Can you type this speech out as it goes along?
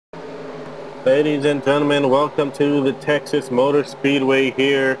Ladies and gentlemen, welcome to the Texas Motor Speedway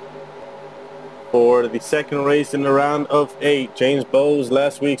here for the second race in the round of 8. James Bowes,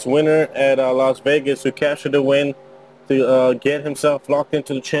 last week's winner at Las Vegas, who captured the win to get himself locked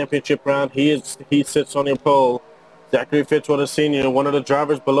into the championship round. He sits on your pole. Zachary Fitzwater Sr., one of the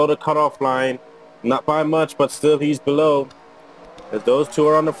drivers below the cutoff line. Not by much, but still he's below. As those two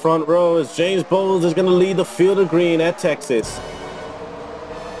are on the front row, as James Bowes is going to lead the field of green at Texas.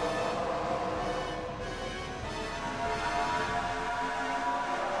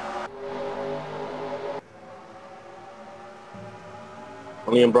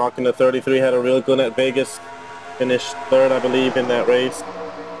 William Brock in the 33 had a real good at Vegas. Finished third, I believe, in that race.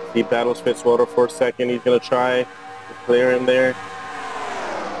 He battles Fitzwater for a second. He's going to try to clear him there.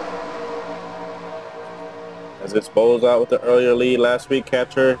 As it's Bowes out with the earlier lead. Last week,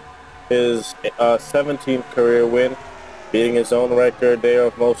 captured his 17th career win, beating his own record there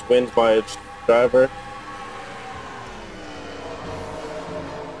of most wins by a driver.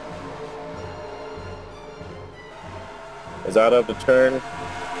 Is out of the turn.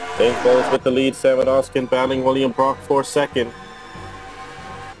 James Bowes with the lead. Sam Oskin battling William Brock for second.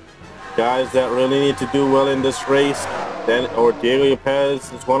 Guys that really need to do well in this race, Diego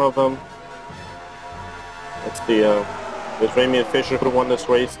Yepez is one of them. Let's see, there's Ramian Fisher who won this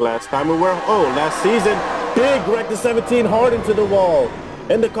race last time. Last season, big wreck the 17 hard into the wall,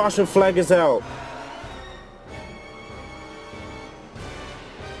 and the caution flag is out.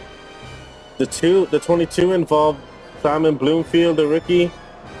 The 22 involved Simon Bloomfield, the rookie,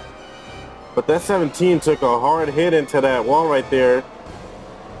 but that 17 took a hard hit into that wall right there.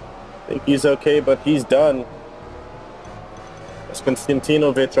 I think he's okay, but he's done. That's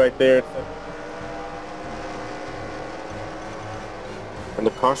Konstantinovic right there. And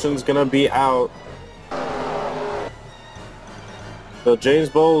the caution's gonna be out. So James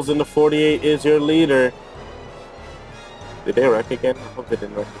Bowles in the 48 is your leader. Did they wreck again? I hope they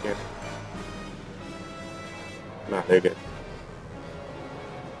didn't wreck again. Nah, they're good.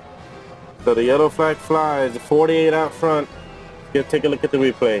 So the yellow flag flies, the 48 out front. Let's take a look at the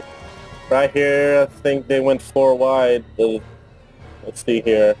replay. Right here, I think they went 4 wide. Let's see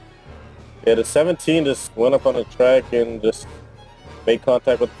here. Yeah, the 17 just went up on the track and just made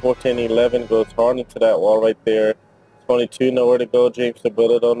contact with 14-11, goes hard into that wall right there. 22 nowhere to go. James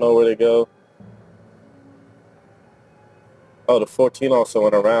Sabilla don't know where to go. Oh, the 14 also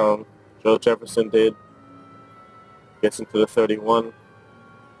went around. Joe Jefferson did. Gets into the 31.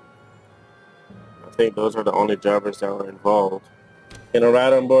 I think those are the only drivers that were involved. And a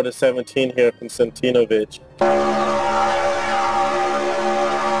ride on board the 17 here, Konstantinovic.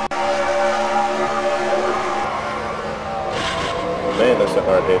 Man, that's a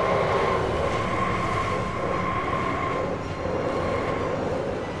hard hit.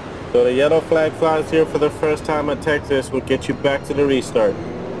 So the yellow flag flies here for the first time at Texas. Will get you back to the restart.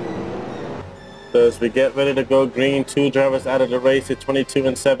 So as we get ready to go green, 2 drivers out of the race at 22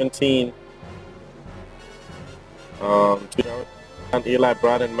 and 17. 2 drivers on Eli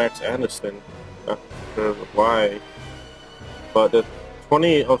Brown and Max Anderson. Not sure why. But the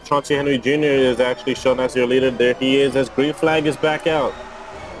 20 of Chauncey Henry Jr. is actually shown as your leader. There he is, as green flag is back out.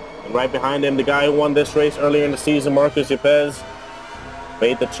 And right behind him, the guy who won this race earlier in the season, Marcus Yepez,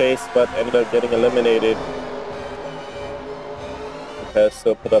 made the chase but ended up getting eliminated. Yepez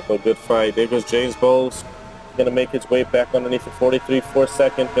still put up a good fight. There goes James Bowles. He's going to make his way back underneath the 43 for a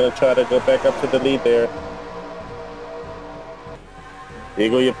second. Going to try to go back up to the lead there.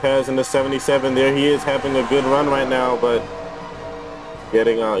 Diego Yepez in the 77. There he is, having a good run right now, but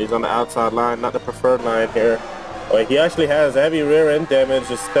he's on the outside line, not the preferred line here. Oh, he actually has heavy rear end damage,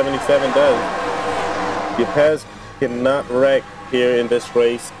 as 77 does. Yepez cannot wreck here in this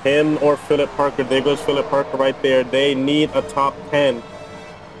race. Him or Philip Parker. There goes Philip Parker right there. They need a top 10.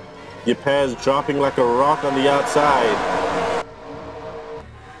 Yepez dropping like a rock on the outside.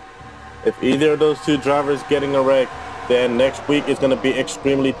 If either of those 2 drivers getting a wreck, then next week is going to be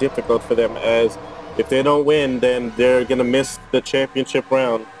extremely difficult for them, as if they don't win, then they're going to miss the championship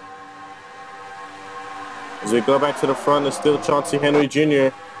round. As we go back to the front, it's still Chauncey Henry Jr.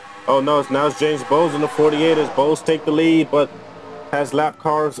 Oh no, now it's James Bowes in the 48 as Bowes take the lead, but has lap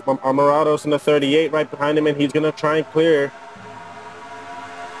cars, Amarados in the 38 right behind him, and he's going to try and clear.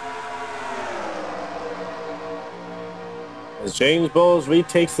 As James Bowes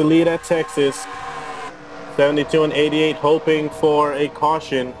retakes the lead at Texas, 72 and 88, hoping for a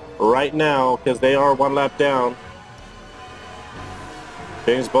caution right now because they are 1 lap down.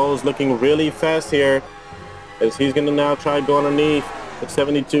 James Bowles looking really fast here, as he's going to now try to go underneath the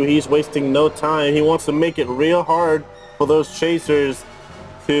 72. He's wasting no time. He wants to make it real hard for those chasers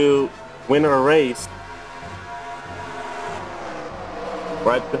to win a race.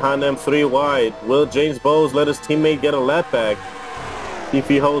 Right behind them, 3 wide. Will James Bowes let his teammate get a lap back? See if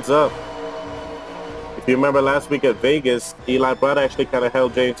he holds up. If you remember last week at Vegas, Eli Bright actually kind of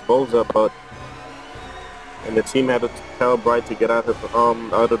held James Bowes up, and the team had to tell Bright to get out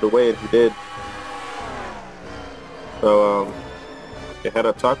of the way, and he did. So they had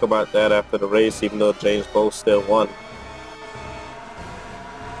to talk about that after the race, even though James Bowes still won.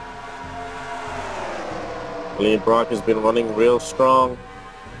 William Brock has been running real strong.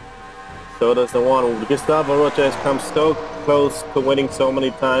 So does the one. Gustavo Rocha has come so close to winning so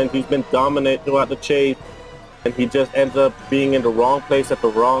many times. He's been dominant throughout the chase, and he just ends up being in the wrong place at the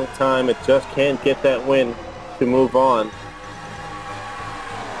wrong time. It just can't get that win to move on.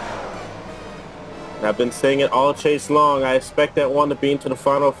 And I've been saying it all chase long. I expect that one to be into the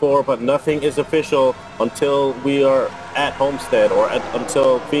Final Four, but nothing is official until we are at Homestead or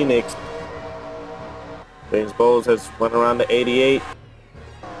until Phoenix. James Bowes has went around the 88.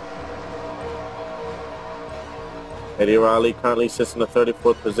 Eddie Riley currently sits in the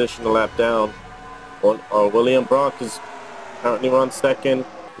 34th position, a lap down. William Brock is currently run second.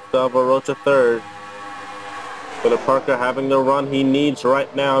 Gustavo Rocha third. Philip Parker having the run he needs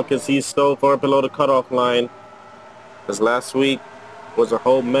right now because he's so far below the cutoff line. Because last week was a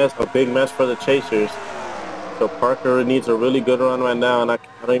whole mess, a big mess for the Chasers. So Parker needs a really good run right now, and I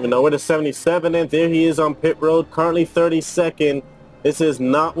don't even know where the 77 is. There he is on pit road, currently 32nd. This is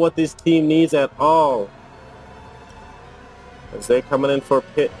not what this team needs at all. As they're coming in for a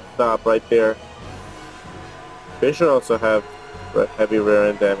pit stop right there. Fisher also have heavy rear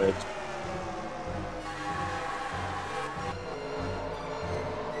end damage.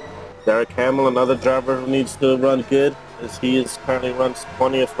 Derek Hamill, another driver who needs to run good, as he is currently runs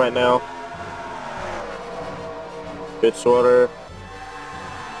 20th right now. Fitzwater,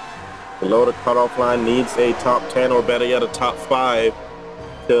 below the cutoff line, needs a top 10 or better yet a top 5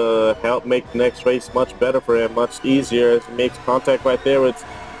 to help make the next race much better for him, much easier, as he makes contact right there with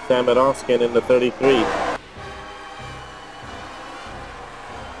Sam Edoskin in the 33.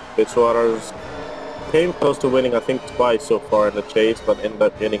 Fitzwater's came close to winning, I think, twice so far in the chase, but ended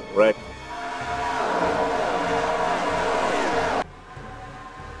up getting wrecked.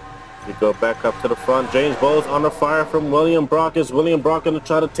 We go back up to the front. James Bowes under fire from William Brock. Is William Brock going to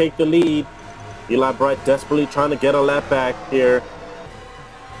try to take the lead? Eli Bright desperately trying to get a lap back here.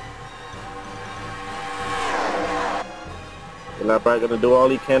 Eli Bright going to do all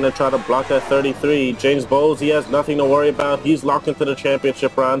he can to try to block that 33. James Bowes, he has nothing to worry about. He's locked into the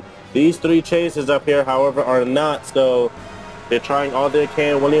championship round. These 3 chases up here, however, are not, so they're trying all they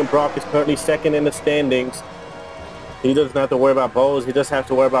can. William Brock is currently second in the standings. He doesn't have to worry about Bowes. He just has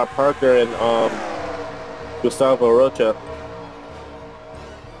to worry about Parker and Gustavo Rocha.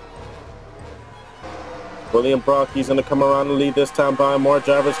 William Brock, he's going to come around the lead this time by more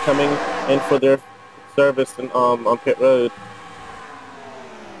drivers coming in for their service on pit road.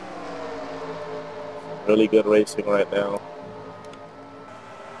 Really good racing right now.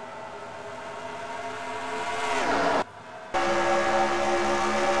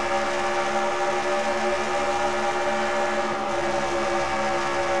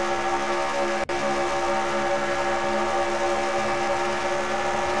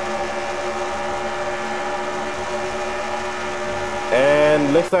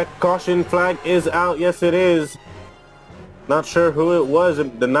 And looks like caution flag is out. Yes, it is. Not sure who it was.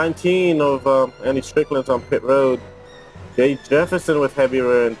 The 19 of Andy Strickland's on pit road. Jay Jefferson with heavy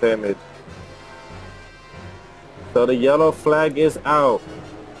rear end damage. So the yellow flag is out.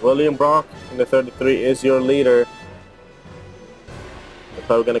 William Brock in the 33 is your leader. That's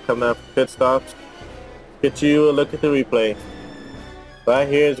how we're going to come out for pit stops. Get you a look at the replay. Right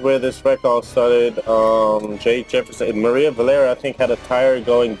here is where this wreck all started. Jay Jefferson, Maria Valera, I think, had a tire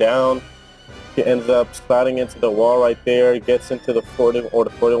going down. She ends up sliding into the wall right there, gets into the 40 or the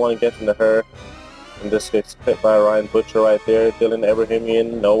 41 and gets into her. And this gets hit by Ryan Butcher right there. Dylan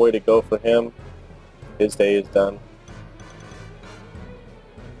Abrahamian, nowhere to go for him. His day is done.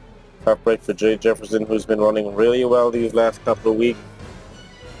 Tough break for Jay Jefferson, who's been running really well these last couple of weeks.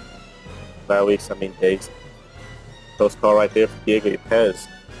 By weeks, I mean days. Close call right there for Diego Yepez.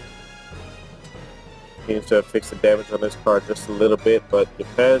 Seems to have fixed the damage on this car just a little bit, but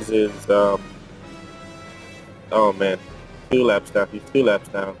Yepez is, oh man, 2 laps down. He's 2 laps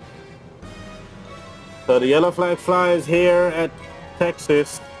down. So the yellow flag flies here at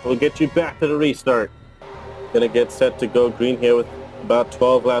Texas. We'll get you back to the restart. Gonna get set to go green here with about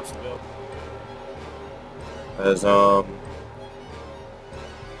 12 laps to go. As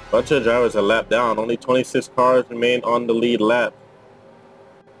bunch of drivers are lap down. Only 26 cars remain on the lead lap.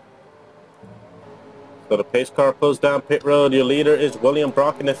 So the pace car pulls down pit road. Your leader is William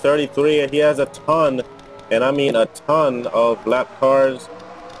Brock in the 33, and he has a ton, and I mean a ton of lap cars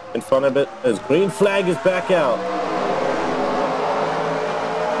in front of it. His green flag is back out.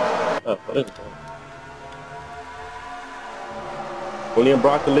 Oh, what is going on? William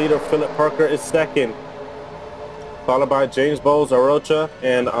Brock the leader. Philip Parker is second, followed by James Bowles, Arocha,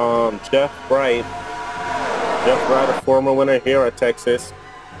 and Jeff Bright. Jeff Bright, a former winner here at Texas,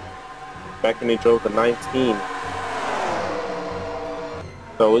 back when he drove the 19.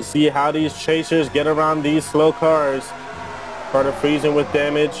 So we'll see how these chasers get around these slow cars. Part of freezing with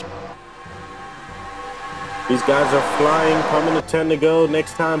damage. These guys are flying, coming to 10 to go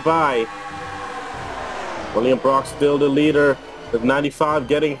next time by. William Brock still the leader. The 95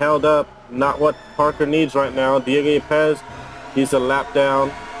 getting held up. Not what Parker needs right now. Diego Pez, he's a lap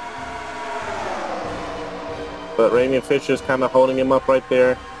down. But Ramian Fisher's kind of holding him up right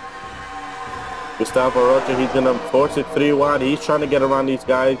there. Gustavo Rocha, he's going to force it 3 wide. He's trying to get around these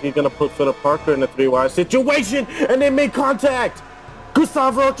guys. He's going to put Philip Parker in a 3 wide situation, and they make contact.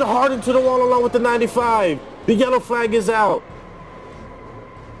 Gustavo Rocha hard into the wall along with the 95. The yellow flag is out.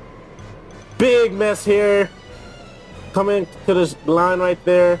 Big mess here. Coming to this line right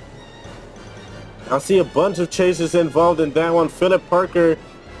there. I see a bunch of chasers involved in that one. Philip Parker,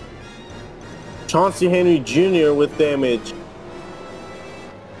 Chauncey Henry Jr. with damage.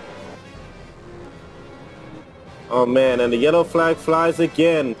 Oh man, and the yellow flag flies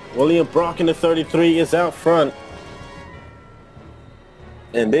again. William Brock in the 33 is out front.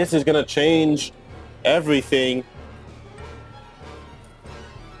 And this is gonna change everything.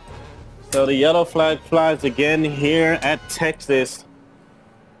 So the yellow flag flies again here at Texas.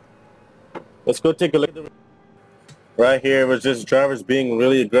 Let's go take a look. Right here was just drivers being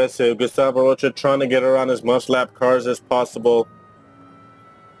really aggressive. Gustavo Rocha trying to get around as much lap cars as possible.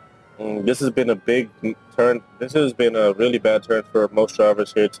 This has been a big turn. This has been a really bad turn for most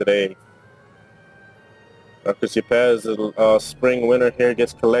drivers here today. Marcus Ypez, spring winner here,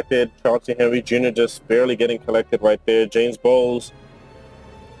 gets collected. Chauncey Henry Jr. just barely getting collected right there. James Bowles,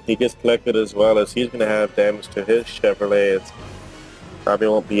 he gets collected as well, as he's going to have damage to his Chevrolet. It probably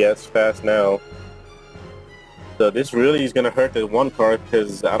won't be as fast now. So this really is going to hurt the one car,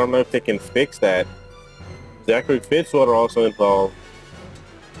 because I don't know if they can fix that. Zachary Fitzwater also involved.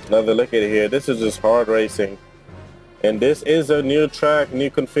 Another look at it here. This is just hard racing. And this is a new track, new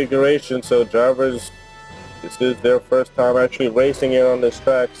configuration, so drivers, this is their first time actually racing here on this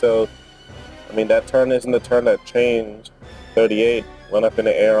track. So, I mean, that turn isn't the turn that changed. 38 went up in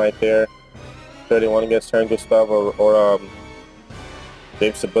the air right there. 31 gets turned. Gustavo or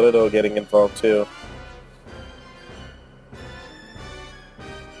Dave Sabillito getting involved too.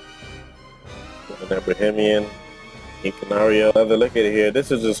 And Abrahamian, Canario. Another look at it here. This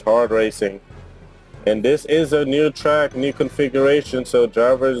is just hard racing. And this is a new track, new configuration, so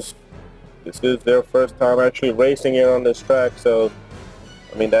drivers, this is their first time actually racing here on this track. So,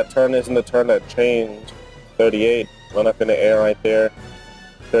 I mean, that turn isn't the turn that changed. 38 went up in the air right there.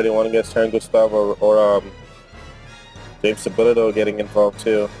 31 gets turned. Gustavo or Dave Sabillito getting involved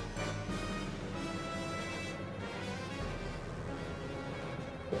too.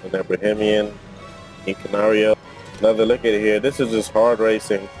 And Abrahamian, Canario. Another look at it here. This is just hard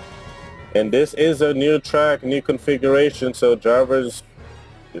racing. And this is a new track, new configuration, so drivers,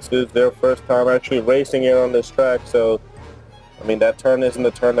 this is their first time actually racing here on this track. So, I mean, that turn isn't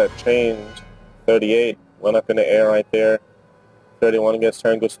the turn that changed. 38 went up in the air right there. 31 gets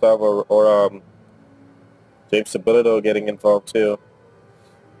turned. Gustavo or James Sabillito getting involved too.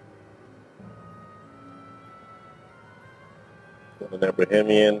 And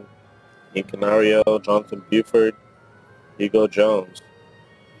Abrahamian, Canario, Jonathan Buford, Hugo Jones.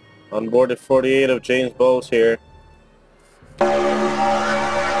 On board at 48 of James Bowles here.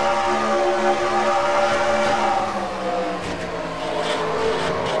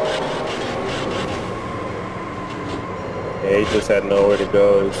 Yeah, he just had nowhere to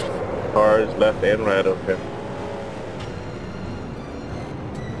go. His cars left and right of him.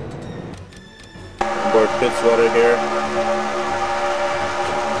 On board Fitzwater here.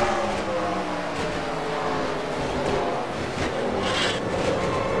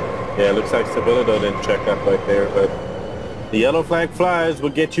 Yeah, it looks like Sabillito didn't check up right there, but the yellow flag flies will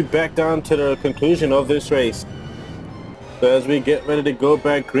get you back down to the conclusion of this race. So as we get ready to go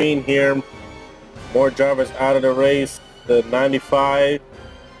back green here, more drivers out of the race. The 95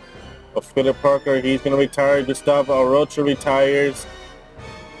 of Philip Parker, he's going to retire. Gustavo Arocha retires.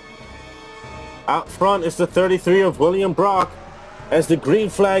 Out front is the 33 of William Brock as the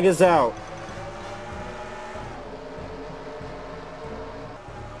green flag is out.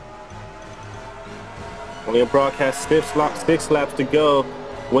 William Brock has 6 laps to go.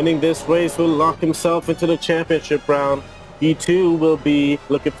 Winning this race will lock himself into the championship round. He too will be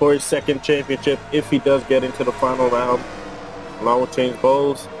looking for his second championship if he does get into the final round, along with James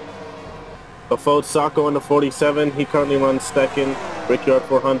Bowles. Before Sacco in the 47, he currently runs second. Brickyard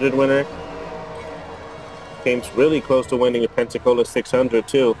 400 winner. Came really close to winning a Pensacola 600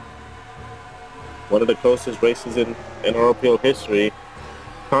 too. One of the closest races in NROPL history.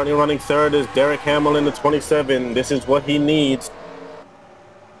 Currently running third is Derek Hamill in the 27. This is what he needs.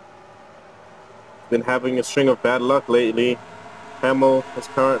 Been having a string of bad luck lately. Hamill is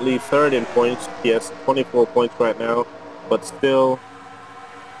currently third in points. He has 24 points right now, but still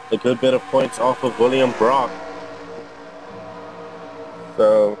a good bit of points off of William Brock.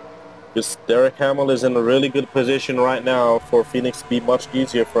 So just Derek Hamill is in a really good position right now for Phoenix to be much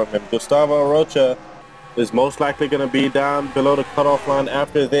easier for him. Gustavo Arocha is most likely going to be down below the cutoff line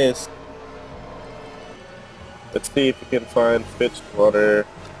after this. Let's see if we can find Fitzwater.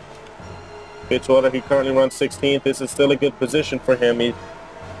 Fitzwater, he currently runs 16th. This is still a good position for him.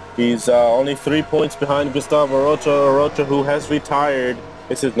 He's only 3 points behind Gustavo Arocha, who has retired.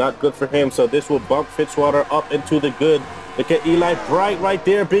 This is not good for him, so this will bump Fitzwater up into the good. Look at Eli Bright right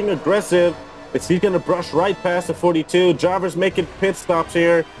there being aggressive. He's going to brush right past the 42. Drivers making pit stops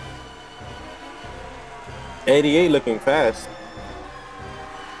here. 88 looking fast.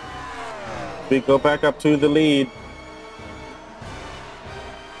 We go back up to the lead.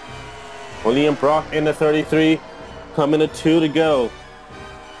 William Brock in the 33, coming to 2 to go.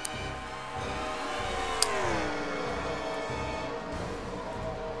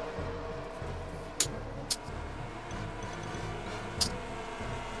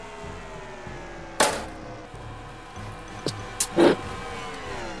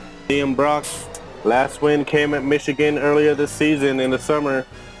 William Brock, last win came at Michigan earlier this season in the summer.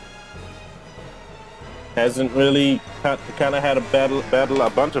 Hasn't really kind of had a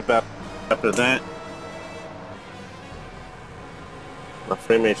bunch of battles after that. My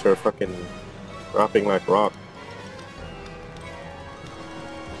frame rates are fucking dropping like rock.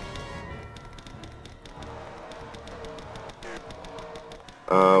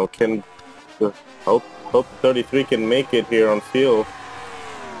 Hope 33 can make it here on field.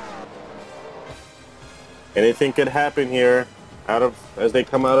 Anything could happen here as he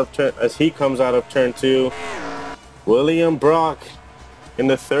comes out of turn 2. William Brock in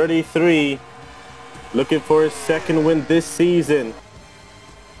the 33, looking for his second win this season.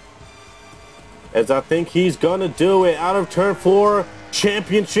 As I think he's gonna do it out of turn 4,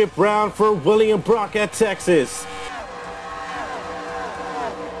 championship round for William Brock at Texas.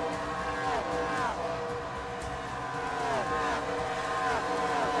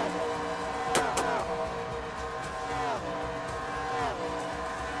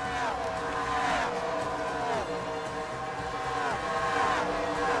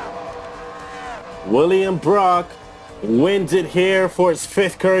 William Brock wins it here for his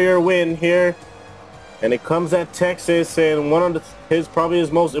 5th career win here, and it comes at Texas, and one of probably his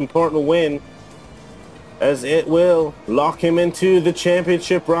most important win, as it will lock him into the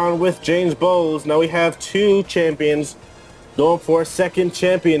championship round with James Bowles. Now we have 2 champions going for a second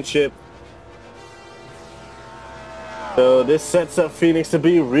championship, so this sets up Phoenix to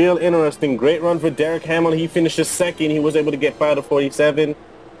be real interesting. Great run for Derek Hamill. He finishes second. He was able to get by to 47.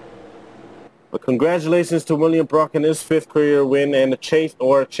 But congratulations to William Brock in his 5th career win and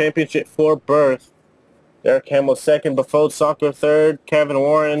a championship 4 berth. Derek Hamill second, Befode Soccer third, Kevin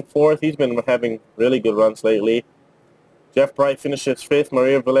Warren 4th. He's been having really good runs lately. Jeff Bright finishes 5th,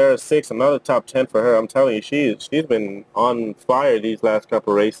 Maria Valera 6th. Another top 10 for her. I'm telling you, she's been on fire these last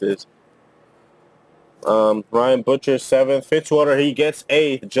couple races. Ryan Butcher 7th. Fitzwater, he gets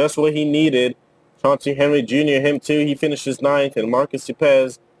 8th, just what he needed. Chauncey Henry Jr., him too, he finishes 9th. And Marcus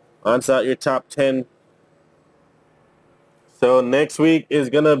Cepez rounds out your top 10. So next week is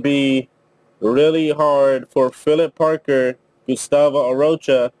going to be really hard for Philip Parker, Gustavo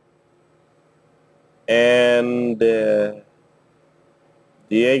Arocha, and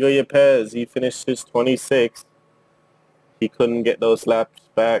Diego Yepes. He finished his 26th. He couldn't get those laps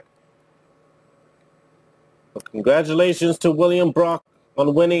back. Well, congratulations to William Brock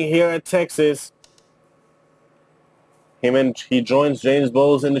on winning here at Texas. He joins James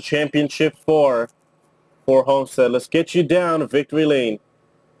Bowles in the championship 4 for Homestead. Let's get you down victory lane.